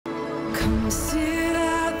Come sit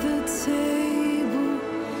at the table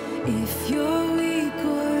if you're weak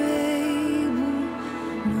or able.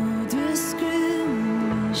 No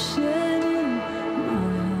discrimination in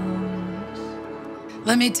my house.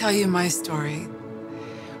 Let me tell you my story.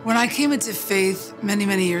 When I came into faith many,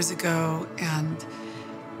 many years ago and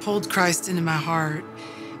pulled Christ into my heart,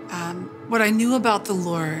 what I knew about the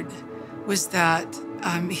Lord was that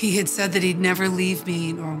he had said that he'd never leave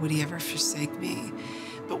me, nor would he ever forsake me.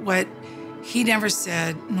 But what he never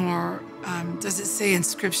said, nor does it say in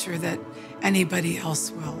Scripture that anybody else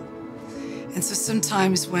will. And so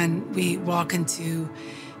sometimes when we walk into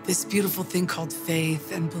this beautiful thing called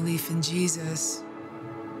faith and belief in Jesus,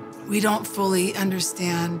 we don't fully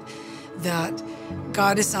understand that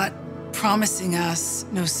God is not promising us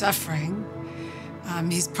no suffering.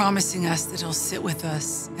 He's promising us that he'll sit with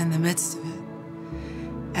us in the midst of it.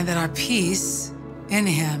 And that our peace in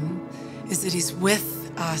him is that he's with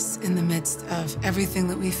us in the midst of everything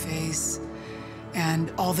that we face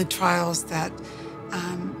and all the trials that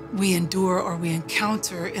we endure or we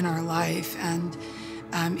encounter in our life. And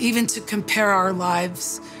even to compare our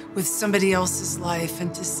lives with somebody else's life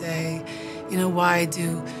and to say, you know, why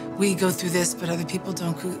do we go through this but other people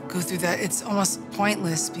don't go through that? It's almost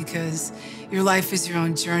pointless because your life is your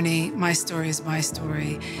own journey. My story is my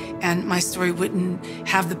story. And my story wouldn't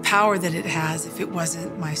have the power that it has if it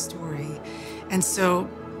wasn't my story. And so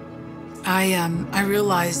I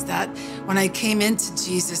realized that when I came into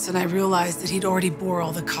Jesus and I realized that he'd already bore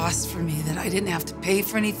all the costs for me, that I didn't have to pay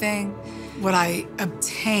for anything. What I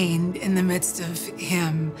obtained in the midst of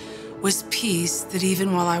him was peace, that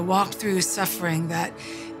even while I walked through suffering that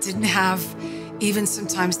didn't have even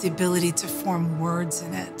sometimes the ability to form words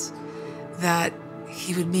in it, that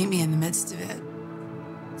he would meet me in the midst of it.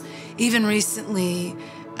 Even recently,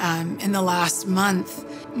 in the last month,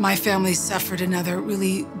 my family suffered another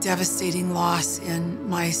really devastating loss in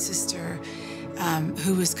my sister,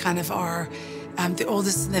 who was kind of the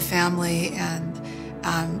oldest in the family and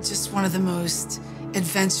just one of the most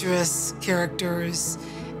adventurous characters,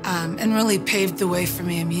 and really paved the way for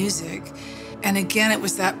me in music. And again, it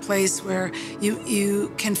was that place where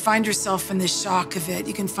you can find yourself in the shock of it.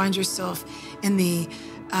 You can find yourself in the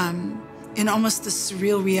in almost the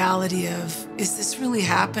surreal reality of, is this really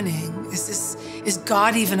happening? Is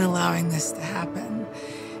God even allowing this to happen?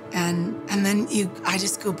 And then I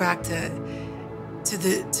just go back to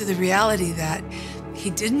the reality that he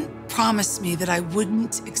didn't promise me that I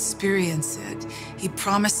wouldn't experience it. He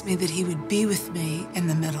promised me that he would be with me in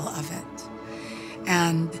the middle of it.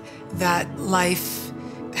 And that life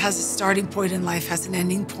has a starting point and life has an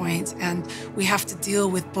ending point, and we have to deal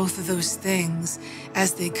with both of those things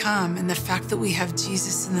as they come. And the fact that we have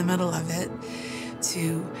Jesus in the middle of it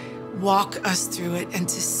to walk us through it and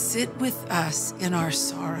to sit with us in our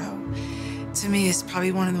sorrow, to me is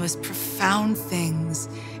probably one of the most profound things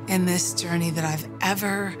in this journey that I've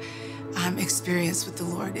ever experienced with the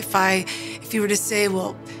Lord. If you were to say,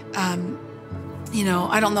 well, you know,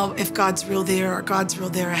 I don't know if God's real there or God's real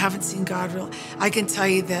there, I haven't seen God real, I can tell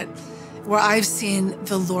you that where I've seen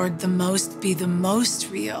the Lord be the most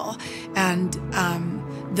real and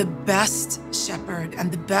the best shepherd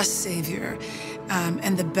and the best savior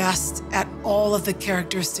and the best at all of the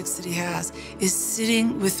characteristics that he has is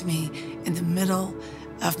sitting with me in the middle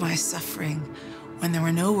of my suffering when there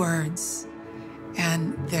were no words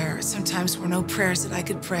and there sometimes were no prayers that I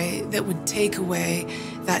could pray that would take away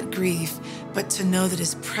that grief, but to know that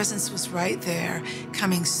his presence was right there,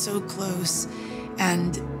 coming so close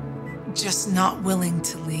and just not willing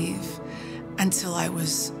to leave until I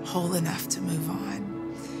was whole enough to move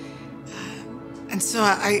on. And so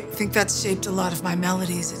I think that's shaped a lot of my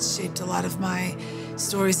melodies. It's shaped a lot of my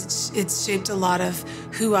stories. It's shaped a lot of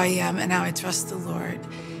who I am and how I trust the Lord.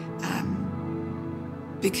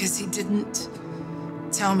 Because he didn't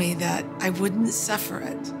tell me that I wouldn't suffer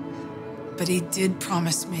it, but he did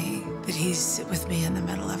promise me that he'd sit with me in the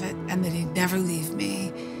middle of it and that he'd never leave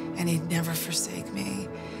me and he'd never forsake me.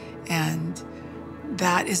 And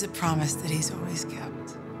that is a promise that he's always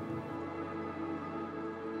kept.